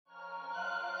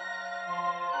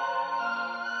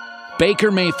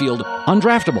Baker Mayfield,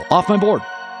 undraftable, off my board.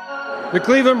 The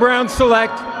Cleveland Browns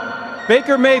select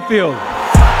Baker Mayfield. What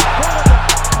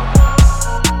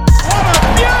a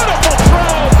beautiful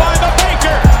throw by the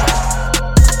Baker!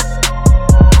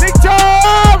 Big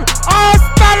Tom!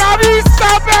 Hasta la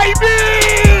vista,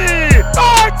 baby!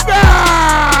 Touchdown!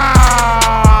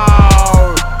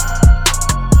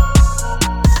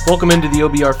 Welcome into the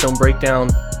OBR Film Breakdown.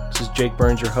 This is Jake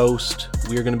Burns, your host.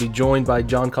 We are going to be joined by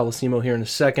John Colosimo here in a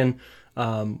second.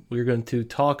 We're going to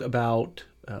talk about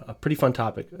a pretty fun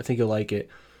topic. I think you'll like it.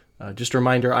 Just a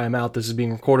reminder, I am out. This is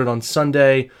being recorded on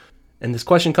Sunday, and this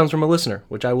question comes from a listener,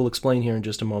 which I will explain here in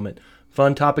just a moment.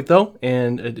 Fun topic, though,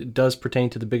 and it does pertain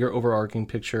to the bigger overarching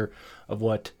picture of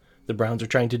what the Browns are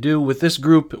trying to do with this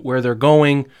group, where they're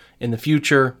going in the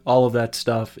future. All of that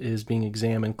stuff is being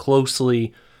examined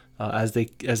closely as they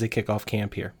kick off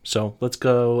camp here. So let's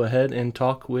go ahead and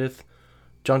talk with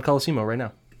John Colosimo right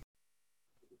now.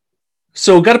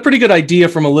 So got a pretty good idea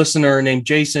from a listener named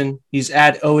Jason. He's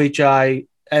at OHISHIN,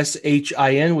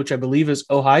 which I believe is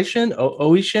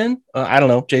Ohishin. I don't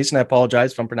know. Jason, I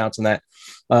apologize if I'm pronouncing that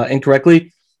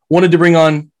incorrectly. Wanted to bring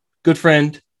on good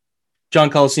friend John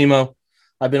Colosimo.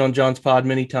 I've been on John's pod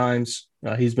many times.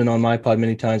 He's been on my pod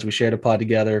many times. We shared a pod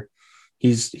together.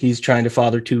 He's trying to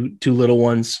father two little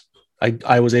ones.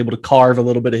 I was able to carve a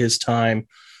little bit of his time,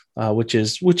 which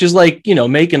is like, you know,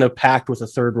 making a pact with a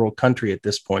third world country at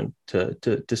this point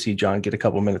to see John get a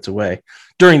couple minutes away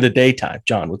during the daytime.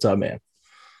 John, what's up, man?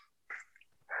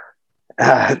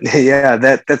 Yeah,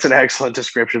 that's an excellent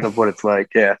description of what it's like.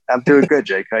 Yeah, I'm doing good,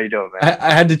 Jake. How you doing, man?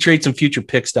 I had to trade some future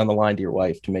picks down the line to your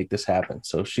wife to make this happen.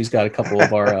 So she's got a couple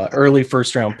of our early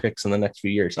first round picks in the next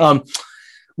few years.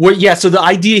 So the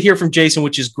idea here from Jason,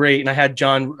 which is great, and I had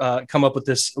John come up with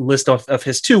this list of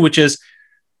his too, which is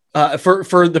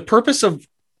for the purpose of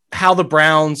how the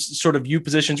Browns sort of view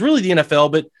positions, really the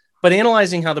NFL, but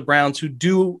analyzing how the Browns, who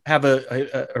do have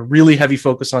a really heavy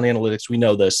focus on analytics, we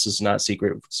know this is not a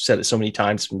secret. We've said it so many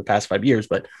times from the past 5 years,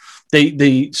 but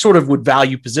they sort of would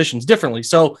value positions differently.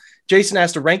 So Jason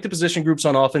asked to rank the position groups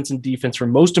on offense and defense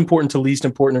from most important to least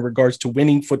important in regards to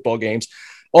winning football games,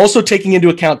 also taking into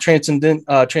account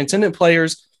transcendent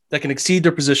players that can exceed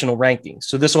their positional rankings.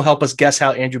 So this will help us guess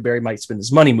how Andrew Berry might spend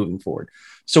his money moving forward.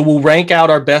 So we'll rank out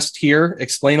our best here,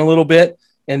 explain a little bit,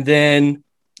 and then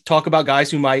talk about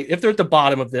guys who might, if they're at the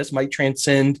bottom of this, might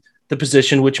transcend the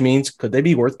position, which means could they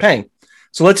be worth paying?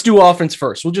 So let's do offense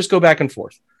first. We'll just go back and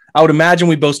forth. I would imagine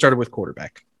we both started with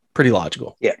quarterback. Pretty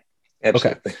logical. Yeah,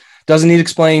 absolutely. Okay. Doesn't need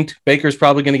explained. Baker's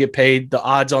probably going to get paid. The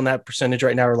odds on that percentage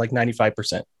right now are like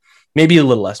 95%. Maybe a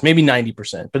little less, maybe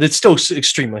 90%, but it's still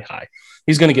extremely high.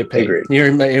 He's going to get paid.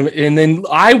 And then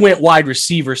I went wide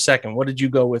receiver second. What did you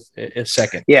go with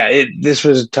second? Yeah, this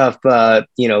was a tough,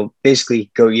 basically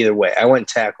go either way. I went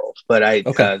tackle, but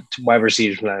wide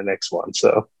receiver's my next one.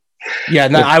 So yeah,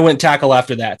 no, I went tackle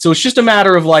after that. So it's just a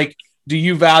matter of like, do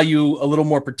you value a little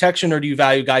more protection or do you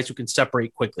value guys who can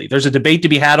separate quickly? There's a debate to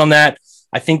be had on that.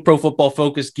 I think Pro Football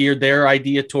Focus geared their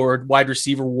idea toward wide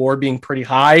receiver war being pretty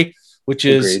high, which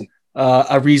is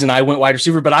a reason I went wide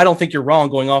receiver, but I don't think you're wrong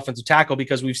going offensive tackle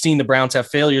because we've seen the Browns have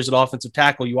failures at offensive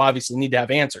tackle. You obviously need to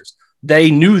have answers. They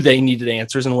knew they needed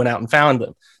answers and went out and found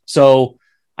them. So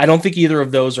I don't think either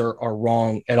of those are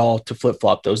wrong at all to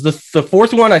flip-flop those. The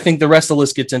fourth one, I think the rest of the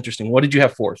list gets interesting. What did you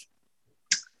have fourth?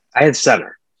 I had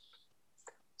center.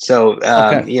 So,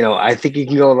 I think you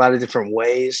can go a lot of different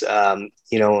ways, and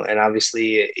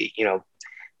obviously,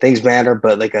 things matter,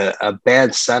 but like a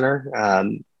bad center,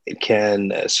 it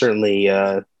can certainly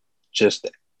just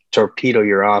torpedo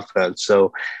your offense.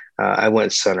 So I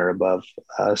went center above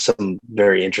some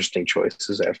very interesting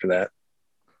choices after that.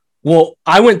 Well,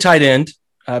 I went tight end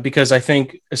because I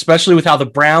think, especially with how the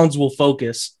Browns will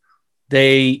focus,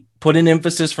 they put an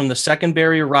emphasis from the second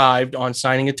Berry arrived on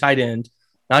signing a tight end,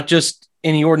 not just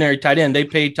any ordinary tight end. They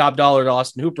paid top dollar to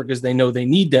Austin Hooper because they know they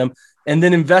need them, and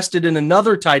then invested in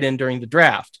another tight end during the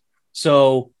draft.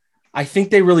 So I think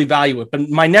they really value it. But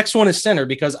my next one is center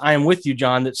because I am with you,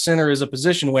 John, that center is a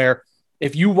position where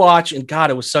if you watch, and God,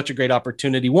 it was such a great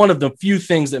opportunity. One of the few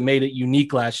things that made it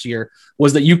unique last year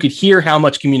was that you could hear how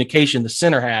much communication the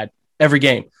center had every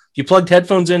game. If you plugged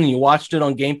headphones in and you watched it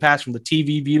on Game Pass from the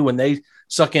TV view when they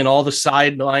suck in all the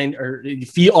sideline or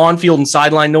on-field and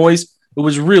sideline noise, it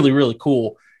was really, really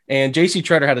cool. And J.C.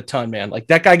 Treader had a ton, man. Like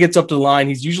that guy gets up to the line.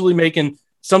 He's usually making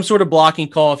some sort of blocking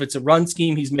call. If it's a run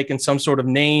scheme, he's making some sort of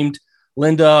named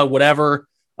Linda, whatever.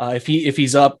 If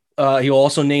he's up, he'll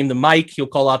also name the mic. He'll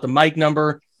call out the mic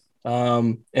number.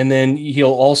 And then he'll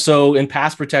also, in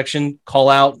pass protection, call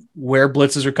out where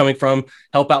blitzes are coming from,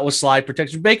 help out with slide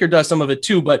protection. Baker does some of it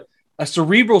too, but a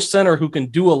cerebral center who can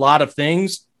do a lot of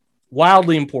things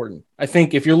wildly important. I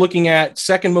think if you're looking at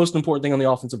second most important thing on the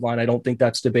offensive line, I don't think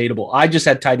that's debatable. I just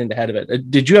had tight end ahead of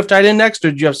it. Did you have tight end next,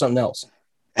 or did you have something else?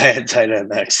 I had tight end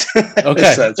next.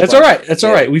 Okay, so that's all right. That's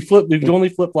all right. We've only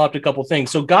flip flopped a couple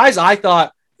things. So, guys, I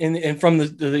thought, and from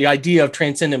the idea of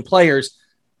transcendent players,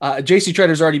 J.C.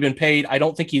 Tretter's already been paid. I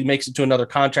don't think he makes it to another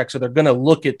contract, so they're going to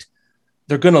look.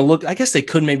 I guess they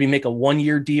could maybe make a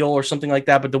 1-year deal or something like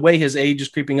that. But the way his age is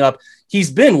creeping up,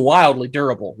 he's been wildly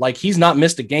durable. Like, he's not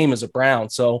missed a game as a Brown.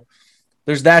 So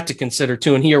there's that to consider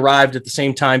too. And he arrived at the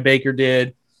same time Baker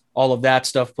did. All of that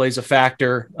stuff plays a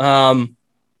factor.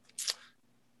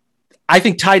 I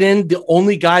think tight end, the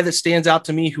only guy that stands out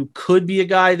to me who could be a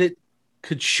guy that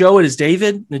could show it is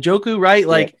David Njoku, right?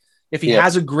 Like, if he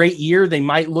has a great year, they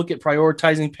might look at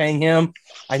prioritizing paying him.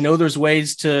 I know there's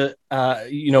ways to,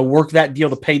 work that deal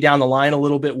to pay down the line a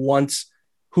little bit once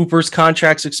Hooper's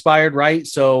contract's expired, right?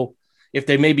 So if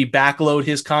they maybe backload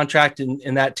his contract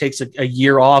and that takes a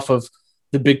year off of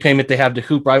the big payment they have to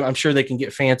Hooper, I'm sure they can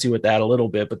get fancy with that a little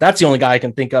bit. But that's the only guy I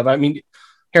can think of. I mean,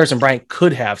 Harrison Bryant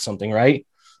could have something, right?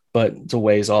 But it's a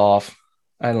ways off.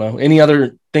 I don't know. Any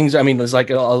other things? I mean, there's like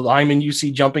a lineman you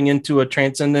see jumping into a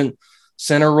transcendent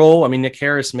center role. I mean, Nick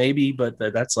Harris maybe, but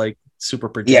that's like super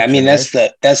prediction. Yeah, I mean, that's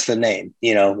the name,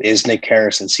 is Nick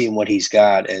Harris, and seeing what he's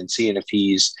got and seeing if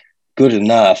he's good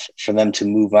enough for them to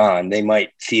move on. They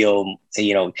might feel,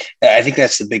 I think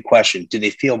that's the big question. Do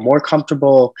they feel more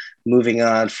comfortable moving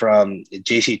on from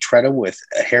J.C. Tretter with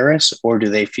Harris, or do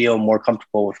they feel more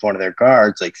comfortable with one of their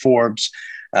guards like Forbes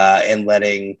and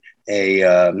letting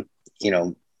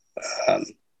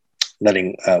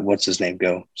what's his name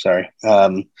go? Sorry.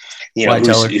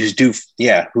 Who's due.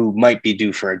 Yeah. Who might be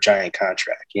due for a giant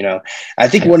contract. I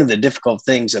think one of the difficult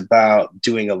things about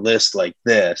doing a list like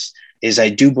this is I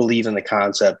do believe in the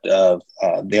concept of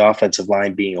the offensive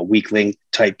line being a weak link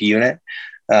type unit,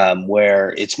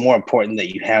 where it's more important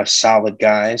that you have solid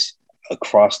guys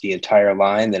across the entire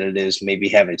line than it is maybe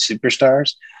having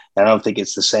superstars. I don't think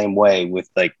it's the same way with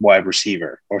like wide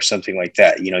receiver or something like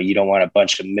that. You don't want a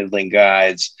bunch of middling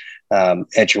guys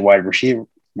at your wide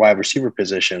receiver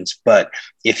positions. But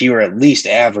if you are at least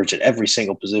average at every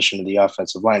single position of the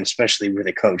offensive line, especially with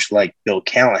a coach like Bill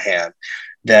Callahan,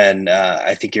 then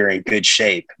I think you're in good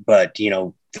shape. But,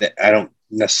 I don't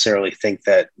necessarily think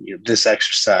that this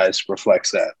exercise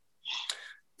reflects that.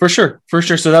 For sure.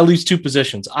 So that leaves two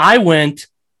positions. I went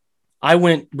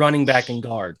running back and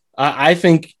guard. I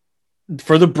think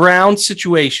for the Browns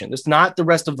situation, it's not the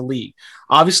rest of the league.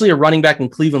 Obviously, a running back in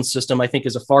Cleveland's system, I think,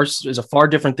 is a far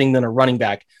different thing than a running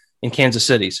back in Kansas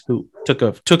City's, who took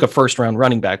a first round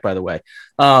running back, by the way.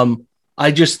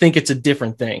 I just think it's a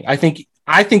different thing. I think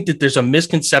that there's a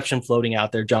misconception floating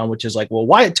out there, John, which is like, well,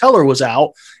 Wyatt Teller was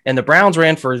out and the Browns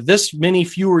ran for this many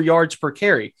fewer yards per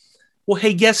carry. Well,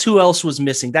 hey, guess who else was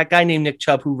missing? That guy named Nick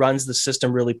Chubb, who runs the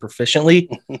system really proficiently.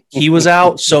 He was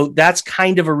out. So that's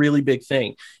kind of a really big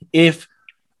thing. If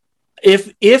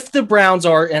the Browns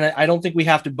are, and I don't think we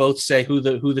have to both say who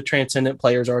the transcendent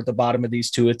players are at the bottom of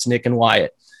these two, it's Nick and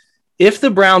Wyatt. If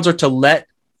the Browns are to let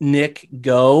Nick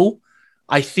go,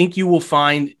 I think you will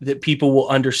find that people will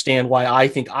understand why I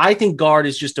think guard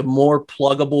is just a more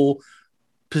pluggable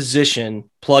position,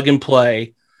 plug and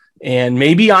play. And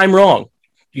maybe I'm wrong.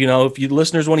 If you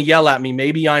listeners want to yell at me,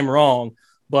 maybe I'm wrong,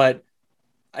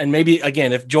 and maybe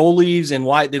again, if Joel leaves and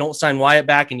Wyatt, they don't sign Wyatt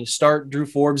back and you start Drew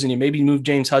Forbes and you maybe move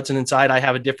James Hudson inside, I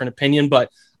have a different opinion,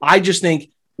 but I just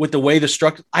think with the way the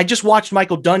structure, I just watched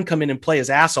Michael Dunn come in and play his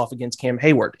ass off against Cam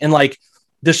Hayward, and like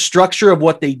the structure of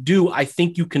what they do, I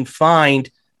think you can find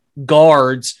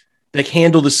guards that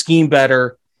handle the scheme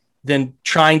better than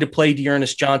trying to play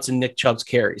Dearness Johnson, Nick Chubb's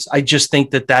carries. I just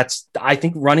think I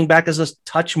think running back is a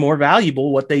touch more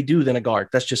valuable what they do than a guard.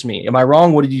 That's just me. Am I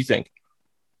wrong? What did you think?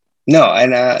 No.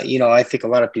 And, I think a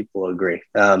lot of people agree.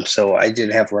 So I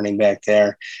did have running back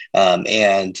there.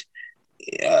 I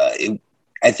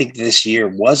think this year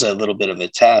was a little bit of a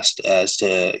test as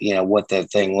to, what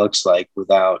that thing looks like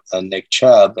without Nick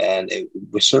Chubb. And it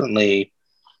was certainly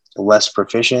less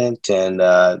proficient and,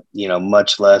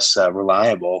 much less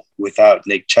reliable without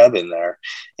Nick Chubb in there.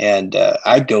 And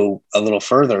I'd go a little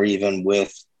further even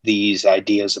with these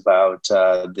ideas about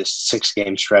this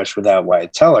 6-game stretch without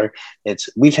Wyatt Teller.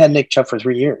 We've had Nick Chubb for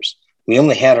 3 years. We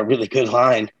only had a really good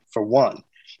line for one.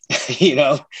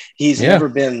 He's never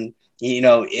been, you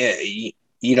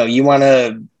want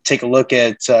to take a look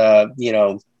at,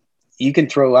 you can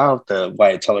throw out the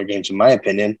Wyatt Teller games, in my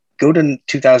opinion. Go to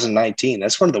 2019.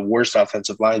 That's one of the worst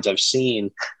offensive lines I've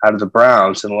seen out of the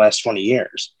Browns in the last 20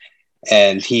 years.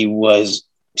 And he was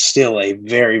still a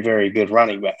very, very good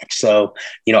running back. So,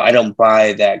 I don't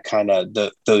buy that kind of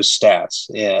those stats,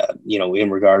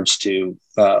 in regards to,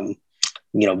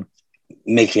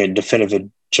 making a definitive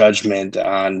judgment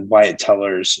on Wyatt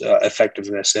Teller's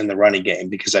effectiveness in the running game,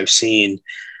 because I've seen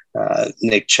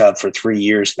Nick Chubb for 3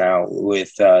 years now,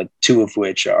 with 2 of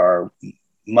which are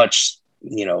much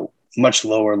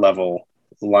lower level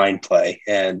line play.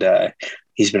 And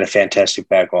he's been a fantastic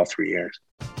back all 3 years.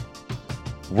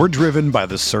 We're driven by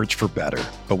the search for better.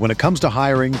 But when it comes to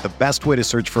hiring, the best way to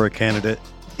search for a candidate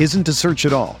isn't to search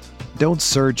at all. Don't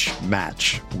search,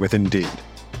 match with Indeed.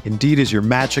 Indeed is your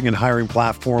matching and hiring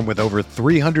platform with over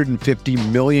 350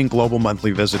 million global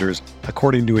monthly visitors,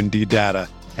 according to Indeed data,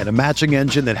 and a matching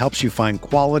engine that helps you find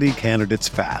quality candidates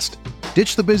fast.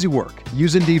 Ditch the busy work.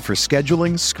 Use Indeed for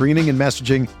scheduling, screening, and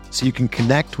messaging so you can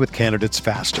connect with candidates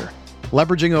faster.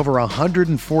 Leveraging over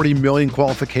 140 million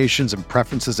qualifications and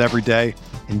preferences every day,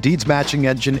 Indeed's matching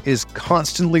engine is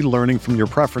constantly learning from your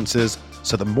preferences,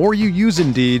 so the more you use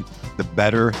Indeed, the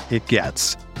better it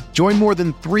gets. Join more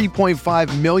than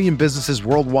 3.5 million businesses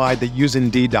worldwide that use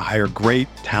Indeed to hire great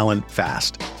talent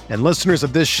fast. And listeners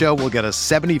of this show will get a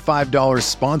 $75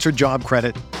 sponsored job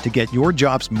credit to get your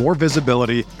jobs more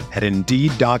visibility at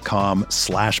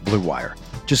Indeed.com/Blue Wire.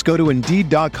 Just go to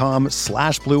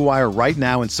Indeed.com/Blue Wire right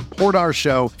now and support our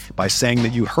show by saying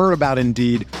that you heard about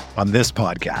Indeed on this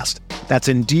podcast. That's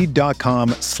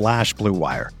Indeed.com/Blue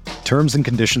Wire. Terms and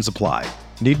conditions apply.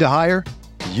 Need to hire?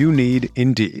 You need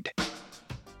Indeed.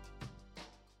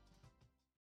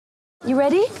 You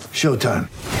ready? Showtime.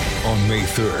 On May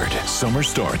 3rd, summer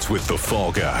starts with The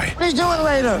Fall Guy. Let's do it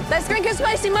later. Let's drink a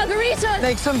spicy margarita.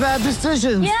 Make some bad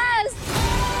decisions. Yes!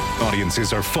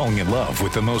 Audiences are falling in love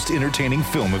with the most entertaining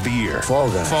film of the year.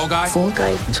 Fall Guy. Fall Guy? Fall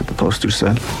Guy. That's what the poster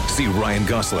said. See Ryan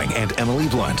Gosling and Emily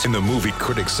Blunt in the movie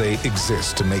critics say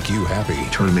exists to make you happy.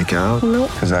 Trying to make it out?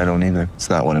 Nope. Because I don't either. It's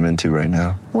not what I'm into right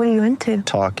now. What are you into?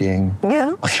 Talking.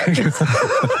 Yeah.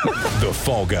 The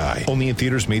Fall Guy. Only in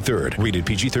theaters May 3rd. Rated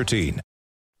PG-13.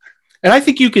 And I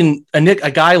think you can, a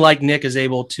guy like Nick is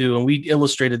able to, and we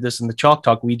illustrated this in the Chalk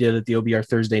Talk we did at the OBR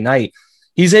Thursday night.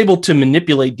 He's able to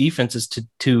manipulate defenses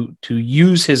to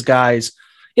use his guys.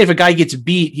 If a guy gets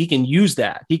beat, he can use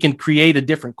that. He can create a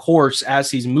different course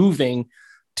as he's moving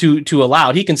to allow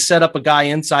it. He can set up a guy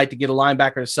inside to get a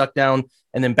linebacker to suck down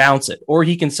and then bounce it. Or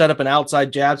he can set up an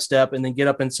outside jab step and then get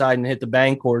up inside and hit the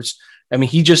bang course. I mean,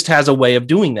 he just has a way of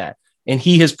doing that. And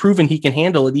he has proven he can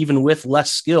handle it even with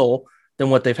less skill than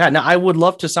what they've had. Now, I would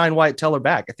love to sign Wyatt Teller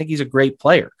back. I think he's a great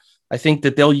player. I think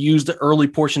that they'll use the early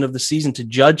portion of the season to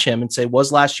judge him and say,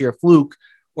 was last year a fluke,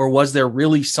 or was there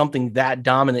really something that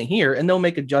dominant here? And they'll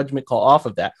make a judgment call off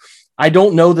of that. I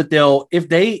don't know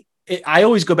that I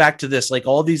always go back to this, like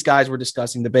all these guys we're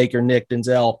discussing, the Baker, Nick,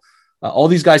 Denzel, all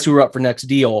these guys who are up for next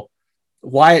deal.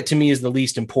 Wyatt to me is the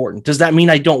least important. Does that mean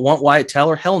I don't want Wyatt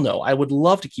Teller? Hell no. I would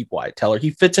love to keep Wyatt Teller. He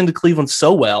fits into Cleveland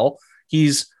so well.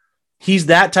 He's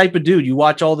that type of dude. You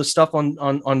watch all the stuff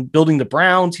on building the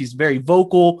Browns. He's very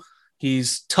vocal.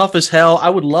 He's tough as hell. I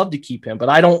would love to keep him, but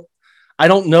I don't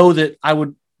know that I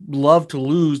would love to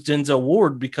lose Denzel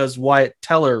Ward because Wyatt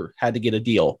Teller had to get a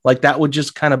deal. Like that would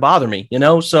just kind of bother me,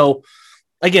 So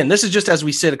again, this is just as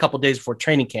we sit a couple of days before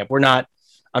training camp.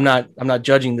 I'm not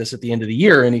judging this at the end of the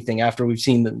year or anything after we've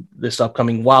seen this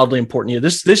upcoming wildly important year.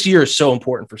 This year is so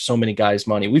important for so many guys'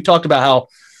 money. We've talked about how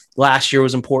last year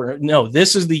was important. No,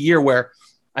 this is the year where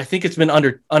I think it's been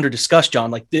under discussed, John.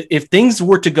 Like if things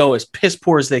were to go as piss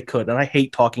poor as they could, and I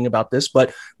hate talking about this,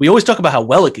 but we always talk about how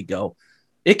well it could go.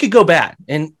 It could go bad.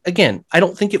 And again, I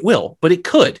don't think it will, but it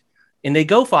could. And they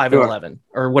go 5-11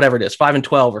 or whatever it is,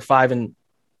 5-12 or 5 and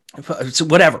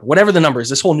whatever the number is.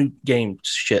 This whole new game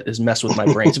shit is messing with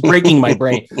my brain. It's breaking my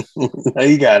brain.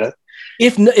 You got it.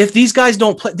 If these guys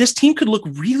don't play, this team could look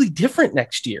really different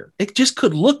next year. It just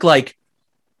could look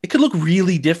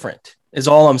really different is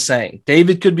all I'm saying.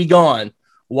 David could be gone.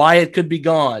 Wyatt could be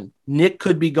gone. Nick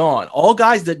could be gone. All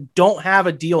guys that don't have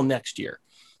a deal next year.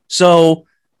 So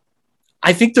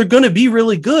I think they're going to be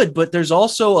really good, but there's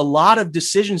also a lot of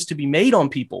decisions to be made on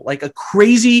people, like a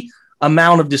crazy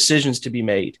amount of decisions to be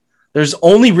made. There's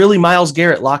only really Myles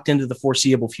Garrett locked into the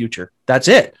foreseeable future. That's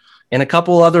it. And a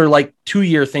couple other like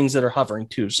 2-year things that are hovering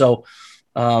too. So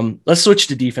let's switch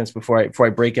to defense before I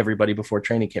break everybody before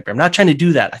training camp. I'm not trying to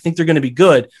do that. I think they're going to be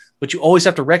good, but you always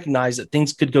have to recognize that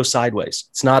things could go sideways.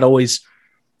 It's not always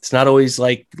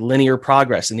like linear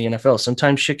progress in the NFL.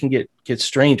 Sometimes shit can get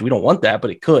strange. We don't want that,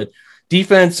 but it could.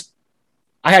 Defense,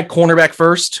 I had cornerback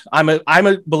first. I'm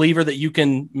a believer that you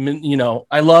can,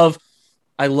 I love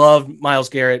Myles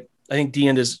Garrett. I think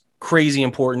D-end is crazy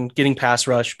important, getting pass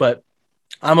rush, but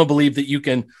I'm a believer that you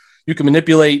can you can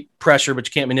manipulate pressure, but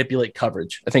you can't manipulate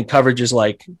coverage. I think coverage is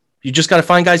like, you just got to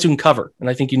find guys who can cover. And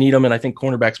I think you need them. And I think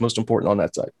cornerback's most important on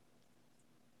that side.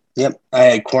 Yep. I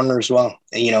had corner as well.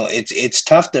 It's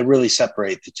tough to really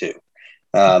separate the two,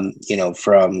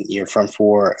 from your front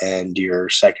four and your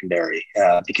secondary,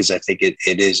 because I think it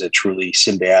is a truly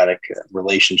symbiotic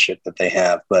relationship that they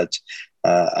have. But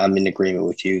I'm in agreement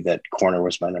with you that corner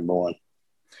was my number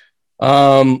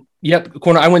one. Yep.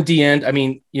 Corner. I went D end. I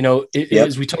mean,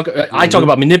 as we talk, I talk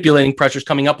about manipulating pressures,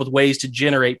 coming up with ways to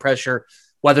generate pressure,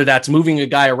 whether that's moving a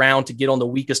guy around to get on the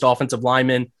weakest offensive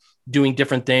lineman, doing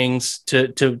different things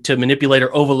to manipulate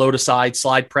or overload a side,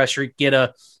 slide pressure, get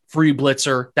a free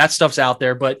blitzer. That stuff's out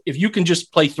there. But if you can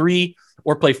just play 3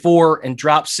 or play 4 and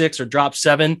drop 6 or drop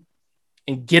 7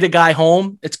 and get a guy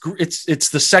home, it's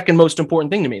the second most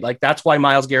important thing to me. Like, that's why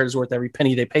Myles Garrett is worth every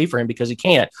penny they pay for him, because he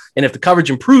can't. And if the coverage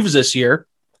improves this year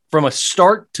from a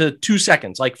start to 2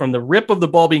 seconds, like from the rip of the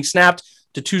ball being snapped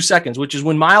to 2 seconds, which is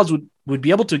when Myles would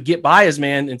be able to get by his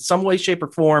man in some way, shape,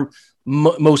 or form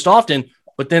most often.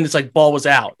 But then it's like ball was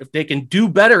out. If they can do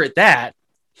better at that,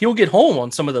 he'll get home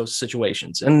on some of those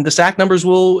situations, and the sack numbers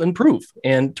will improve,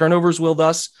 and turnovers will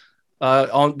thus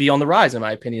be on the rise, in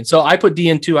my opinion. So I put D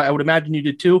in 2. I would imagine you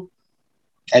did too.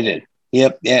 I did.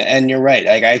 Yep. Yeah, and you're right.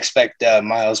 Like, I expect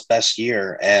Myles' best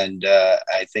year, and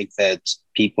I think that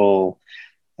people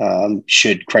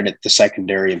should credit the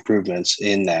secondary improvements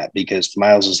in that, because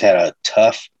Myles has had a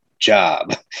tough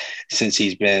job since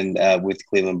he's been with the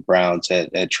Cleveland Browns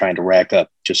at trying to rack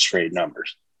up just straight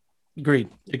numbers. Agreed.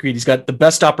 He's got the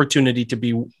best opportunity to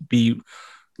be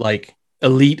like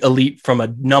elite from a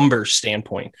numbers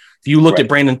standpoint. If you looked at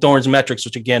Brandon Thorne's metrics,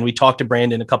 which again, we talked to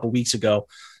Brandon a couple of weeks ago,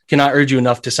 cannot urge you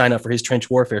enough to sign up for his trench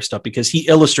warfare stuff, because he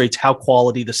illustrates how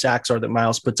quality the sacks are that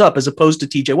Myles puts up, as opposed to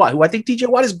TJ Watt, who I think TJ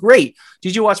Watt is great.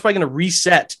 TJ Watt's probably going to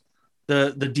reset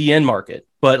the DN market,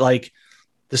 but like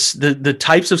the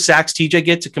types of sacks TJ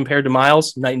gets compared to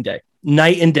Myles, night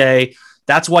and day.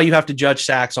 That's why you have to judge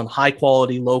sacks on high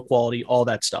quality, low quality, all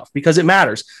that stuff, because it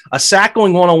matters. A sack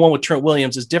going one-on-one with Trent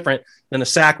Williams is different than a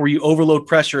sack where you overload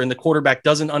pressure and the quarterback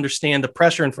doesn't understand the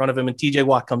pressure in front of him and TJ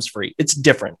Watt comes free. It's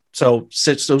different. So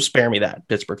spare me that,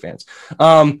 Pittsburgh fans.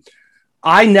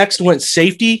 I next went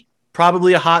safety,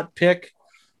 probably a hot pick.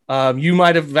 You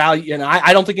might have valued, and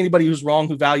I don't think anybody who's wrong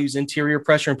who values interior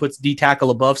pressure and puts D tackle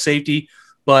above safety,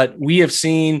 but we have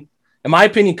seen, in my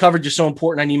opinion, coverage is so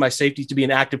important. I need my safety to be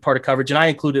an active part of coverage. And I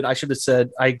included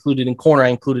in corner, I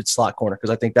included slot corner,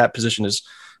 because I think that position is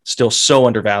still so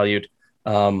undervalued.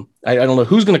 I don't know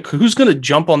who's going to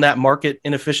jump on that market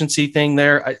inefficiency thing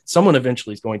there. Someone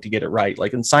eventually is going to get it right.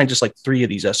 Like, and sign just like 3 of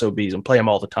these SOBs and play them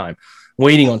all the time,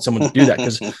 waiting on someone to do that,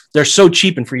 because they're so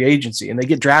cheap in free agency and they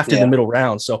get drafted in the middle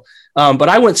round. So, but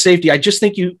I went safety. I just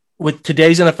think with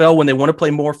today's NFL, when they want to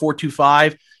play more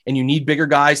 4-2-5, and you need bigger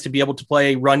guys to be able to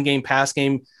play run game, pass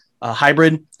game,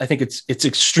 hybrid, I think it's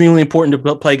extremely important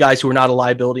to play guys who are not a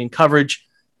liability in coverage.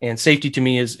 And safety to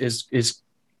me is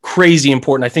crazy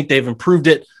important. I think they've improved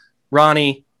it.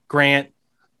 Ronnie Grant,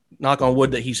 knock on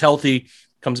wood that he's healthy,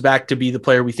 comes back to be the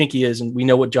player we think he is, and we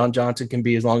know what John Johnson can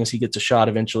be as long as he gets a shot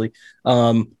eventually.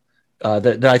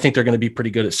 That I think they're going to be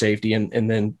pretty good at safety. And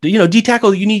then D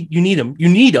tackle, you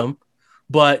need them,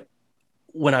 but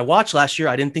when I watched last year,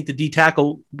 I didn't think the D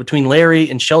tackle between Larry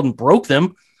and Sheldon broke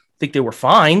them. I think they were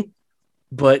fine,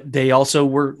 but they also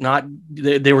were not,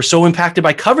 they were so impacted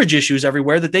by coverage issues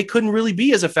everywhere that they couldn't really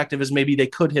be as effective as maybe they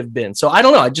could have been. So I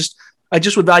don't know. I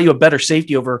just would value a better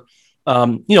safety over,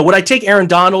 would I take Aaron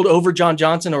Donald over John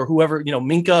Johnson or whoever,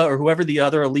 Minka or whoever the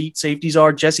other elite safeties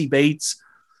are, Jesse Bates,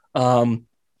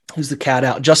 who's the cat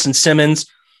out, Justin Simmons.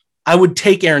 I would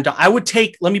take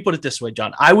let me put it this way,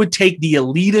 John, I would take the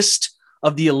elitist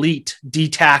of the elite D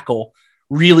tackle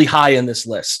really high in this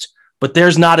list, but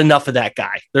there's not enough of that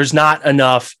guy. There's not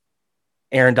enough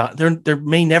Aaron Donald. There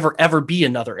may never, ever be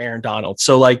another Aaron Donald.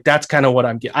 So like, that's kind of what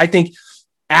I'm getting. I think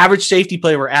average safety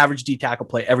play over average D tackle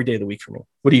play every day of the week for me.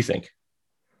 What do you think?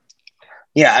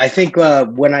 Yeah, I think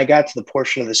when I got to the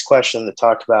portion of this question that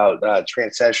talked about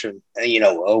transition,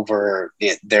 over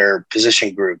their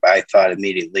position group, I thought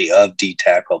immediately of D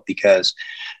tackle because,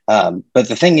 but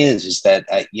the thing is that,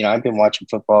 I've been watching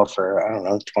football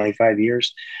for, 25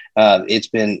 years. It's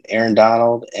been Aaron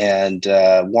Donald and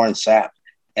Warren Sapp.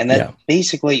 And that's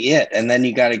basically it. And then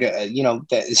you got to go,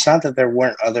 it's not that there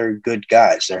weren't other good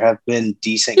guys. There have been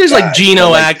decent guys. There's like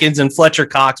Geno Atkins and Fletcher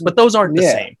Cox, but those aren't the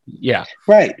same. Yeah.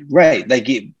 Right. Like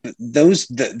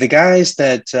the guys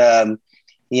that,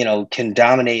 can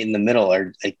dominate in the middle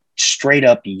are like straight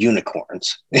up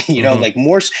unicorns, like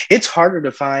more, it's harder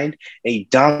to find a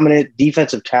dominant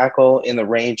defensive tackle in the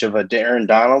range of a Aaron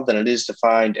Donald than it is to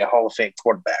find a Hall of Fame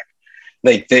quarterback.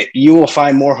 Like you will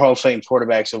find more Hall of Fame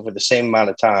quarterbacks over the same amount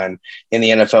of time in the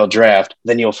NFL draft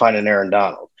than you'll find an Aaron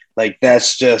Donald. Like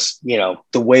that's just, the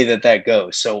way that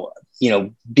goes. So,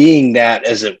 being that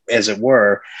as it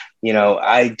were,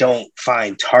 I don't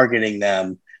find targeting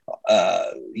them,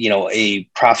 a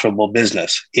profitable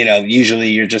business. Usually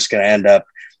you're just going to end up,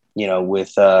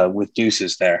 with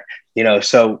deuces there,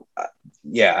 so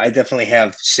yeah, I definitely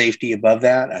have safety above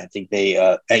that. I think they,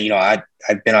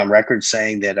 I've been on record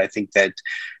saying that I think that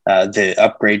the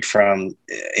upgrade from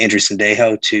Andrew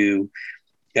Sendejo to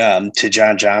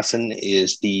John Johnson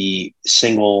is the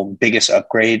single biggest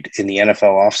upgrade in the NFL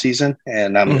offseason,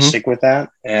 and I'm going to stick with that.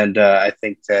 And I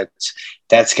think that's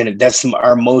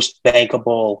our most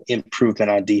bankable improvement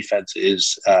on defense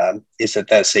is at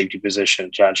that safety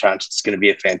position. John Johnson's going to be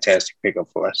a fantastic pickup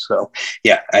for us. So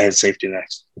yeah, I had safety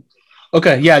next.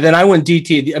 Okay, yeah, then I went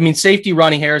DT. I mean, safety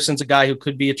Ronnie Harrison's a guy who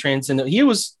could be a transcendent. He had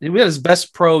his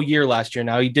best pro year last year.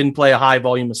 Now he didn't play a high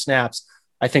volume of snaps.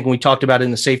 I think when we talked about it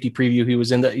in the safety preview, he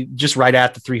was just right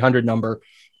at the 300 number.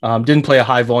 Didn't play a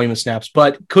high volume of snaps,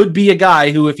 but could be a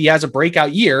guy who, if he has a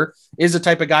breakout year, is the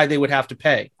type of guy they would have to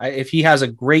pay. If he has a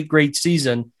great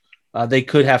season, they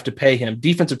could have to pay him.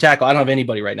 Defensive tackle, I don't have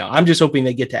anybody right now. I'm just hoping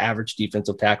they get to average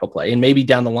defensive tackle play, and maybe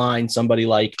down the line, somebody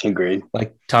like Tommy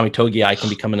Togiai can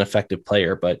become an effective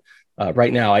player. But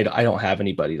right now, I don't have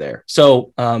anybody there.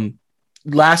 So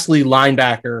lastly,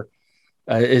 linebacker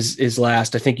is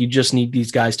last. I think you just need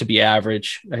these guys to be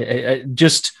average.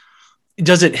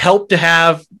 Does it help to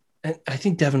have, I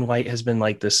think Devin White has been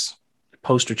like this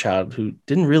poster child who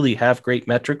didn't really have great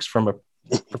metrics from a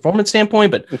performance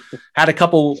standpoint, but had a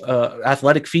couple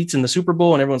athletic feats in the Super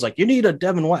Bowl, and everyone's like, you need a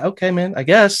Devin White. Okay, man, I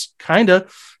guess kind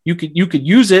of you could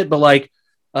use it, but like,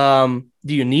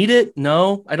 do you need it?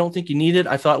 No, I don't think you need it.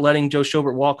 I thought letting Joe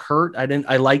Schobert walk hurt.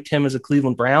 I liked him as a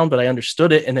Cleveland Brown, but I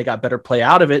understood it, and they got better play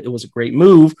out of it. It was a great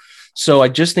move. So I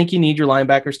just think you need your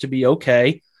linebackers to be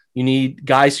okay. You need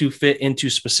guys who fit into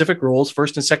specific roles,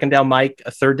 first and second down Mike,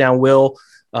 a third down Will,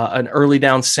 an early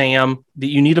down Sam. That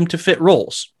you need them to fit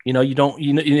roles.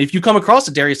 If you come across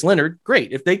a Darius Leonard,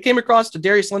 great. If they came across a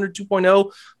Darius Leonard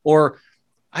 2.0, or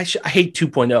I hate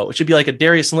 2.0, it should be like a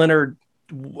Darius Leonard,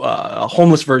 a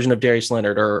homeless version of Darius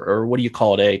Leonard, or what do you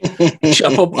call it?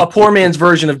 A poor man's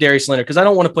version of Darius Leonard. Cause I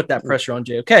don't want to put that pressure on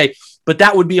JOK, but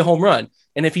that would be a home run.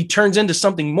 And if he turns into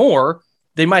something more,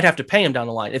 they might have to pay him down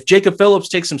the line. If Jacob Phillips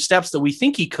takes some steps that we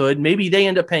think he could, maybe they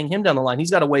end up paying him down the line. He's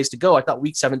got a ways to go. I thought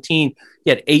week 17, he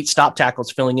had 8 stop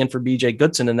tackles filling in for BJ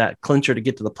Goodson in that clincher to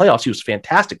get to the playoffs. He was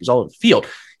fantastic. He's all over the field.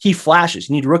 He flashes.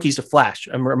 You need rookies to flash.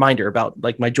 A reminder about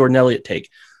like my Jordan Elliott take.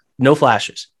 No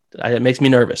flashes. It makes me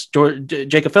nervous.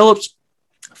 Jacob Phillips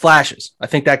flashes. I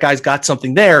think that guy's got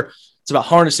something there. It's about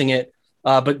harnessing it.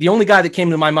 But the only guy that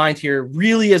came to my mind here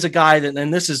really is a guy that,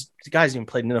 and this is the guy's even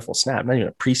played an NFL snap, not even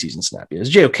a preseason snap yet. Is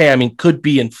JOK. I mean, could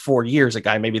be in 4 years a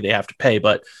guy maybe they have to pay,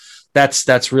 but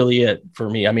that's really it for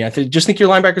me. I mean, I just think your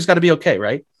linebacker's got to be okay,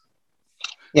 right?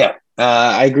 Yeah,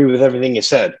 I agree with everything you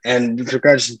said. And with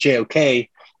regards to JOK,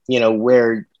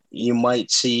 where you might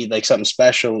see like something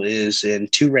special is in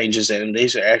 2 ranges, and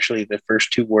these are actually the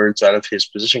first 2 words out of his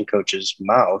position coach's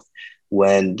mouth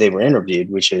when they were interviewed,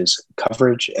 which is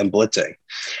coverage and blitzing.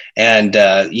 And,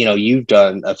 you've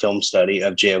done a film study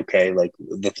of JOK. Like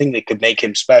the thing that could make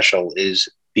him special is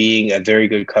being a very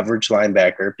good coverage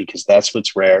linebacker, because that's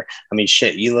what's rare. I mean,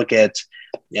 shit, you look at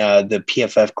the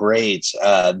PFF grades,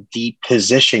 the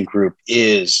position group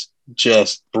is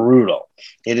just brutal.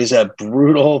 It is a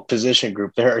brutal position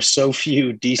group. There are so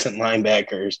few decent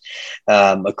linebackers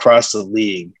across the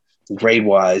league. Grade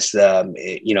wise,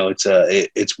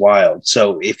 it's wild.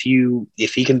 So if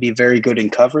he can be very good in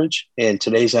coverage in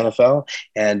today's NFL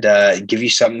and give you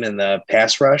something in the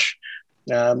pass rush,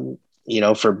 for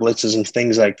blitzes and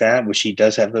things like that, which he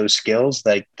does have those skills,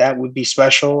 like that would be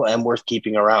special and worth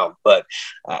keeping around. But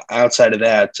outside of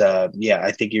that,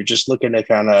 I think you're just looking to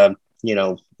kind of,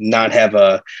 not have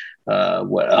a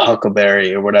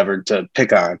Huckleberry or whatever to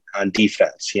pick on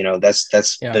defense.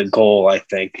 That's the goal, I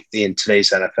think, in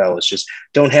today's NFL is just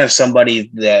don't have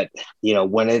somebody that,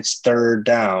 when it's third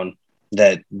down,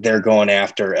 that they're going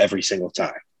after every single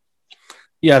time.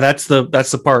 Yeah, that's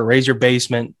the part. Raise your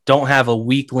basement. Don't have a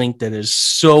weak link that is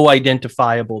so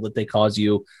identifiable that they cause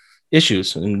you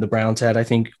issues. And the Browns had, I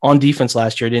think, on defense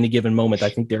last year at any given moment, I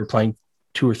think they were playing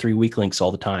 2 or 3 weak links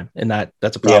all the time. And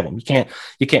that's a problem. Yeah.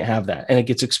 You can't have that. And it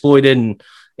gets exploited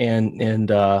and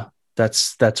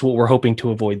that's what we're hoping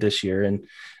to avoid this year.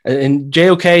 And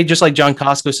JOK, just like John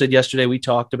Costco said yesterday, we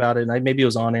talked about it, and maybe it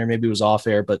was on air, maybe it was off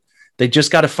air, but they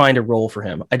just got to find a role for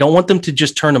him. I don't want them to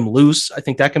just turn him loose. I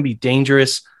think that can be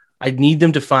dangerous. I need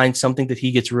them to find something that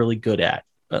he gets really good at.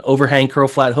 overhang curl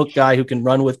flat hook guy who can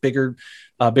run with bigger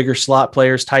slot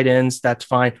players, tight ends, that's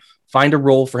fine. Find a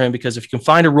role for him, because if you can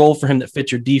find a role for him that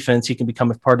fits your defense, he can become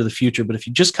a part of the future. But if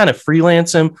you just kind of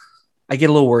freelance him, I get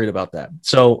a little worried about that.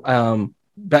 So,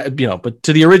 but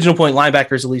to the original point,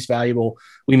 linebacker is the least valuable.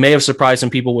 We may have surprised some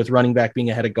people with running back being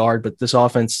ahead of guard, but this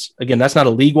offense, again, that's not a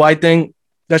league-wide thing.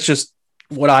 That's just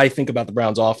what I think about the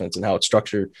Browns offense and how it's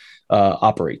structured,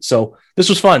 operates. So this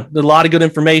was fun. There's a lot of good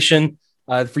information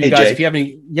for you guys. Jay, if you have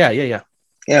any, yeah.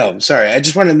 Yeah, I'm sorry. I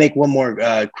just wanted to make one more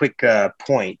quick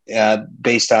point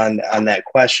based on that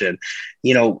question.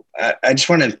 I just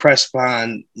want to impress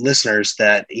upon listeners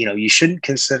that, you shouldn't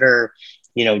consider,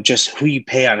 just who you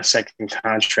pay on a second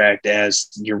contract as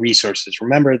your resources.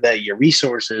 Remember that your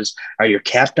resources are your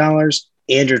cap dollars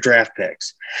and your draft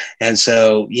picks. And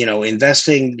so,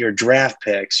 investing your draft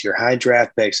picks, your high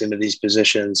draft picks into these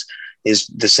positions is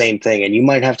the same thing. And you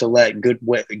might have to let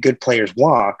good players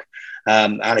walk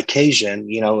on occasion,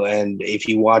 and if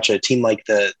you watch a team like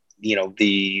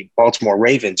the Baltimore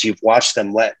Ravens, you've watched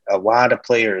them let a lot of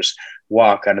players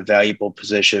walk out of valuable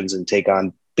positions and take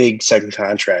on big second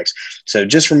contracts. So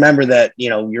just remember that,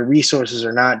 your resources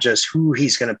are not just who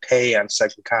he's going to pay on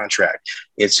second contract.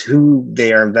 It's who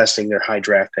they are investing their high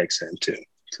draft picks into.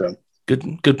 So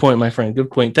good point, my friend.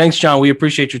 Good point. Thanks, John. We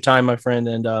appreciate your time, my friend.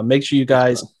 And make sure you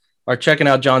guys are checking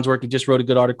out John's work. He just wrote a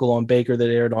good article on Baker that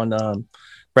aired on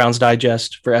Browns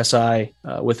Digest for SI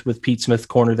with Pete Smith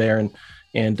corner there.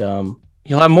 And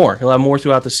he'll have more. He'll have more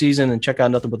throughout the season. And check out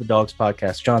Nothing But the Dogs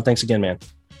podcast. John, thanks again, man.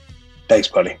 Thanks,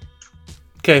 buddy.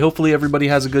 Okay, hopefully everybody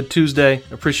has a good Tuesday.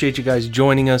 Appreciate you guys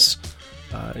joining us.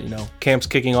 Camp's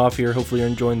kicking off here. Hopefully you're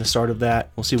enjoying the start of that.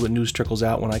 We'll see what news trickles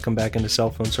out when I come back into cell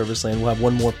phone service land. We'll have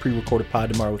one more pre-recorded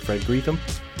pod tomorrow with Fred Greetham.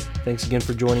 Thanks again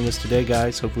for joining us today,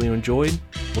 guys. Hopefully you enjoyed.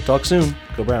 We'll talk soon.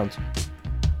 Go Browns.